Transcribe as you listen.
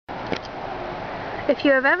If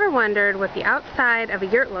you have ever wondered what the outside of a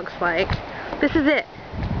yurt looks like, this is it.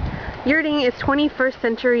 Yurting is 21st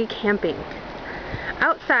century camping.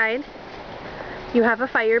 Outside, you have a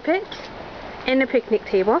fire pit and a picnic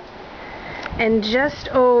table. And just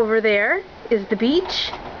over there is the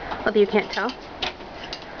beach, although you can't tell.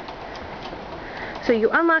 So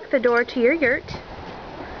you unlock the door to your yurt,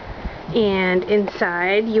 and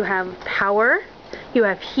inside you have power, you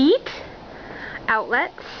have heat,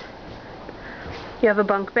 outlets, you have a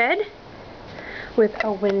bunk bed with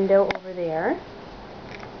a window over there,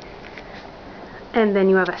 and then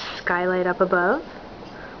you have a skylight up above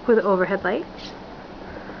with overhead lights.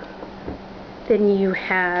 Then you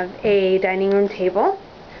have a dining room table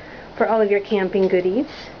for all of your camping goodies,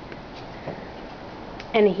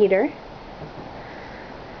 and a heater,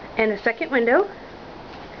 and a second window,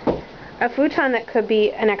 a futon that could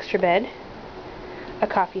be an extra bed, a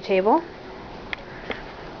coffee table,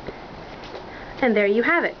 and there you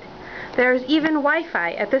have it. There's even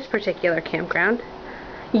Wi-Fi at this particular campground.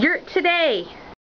 Yurt today!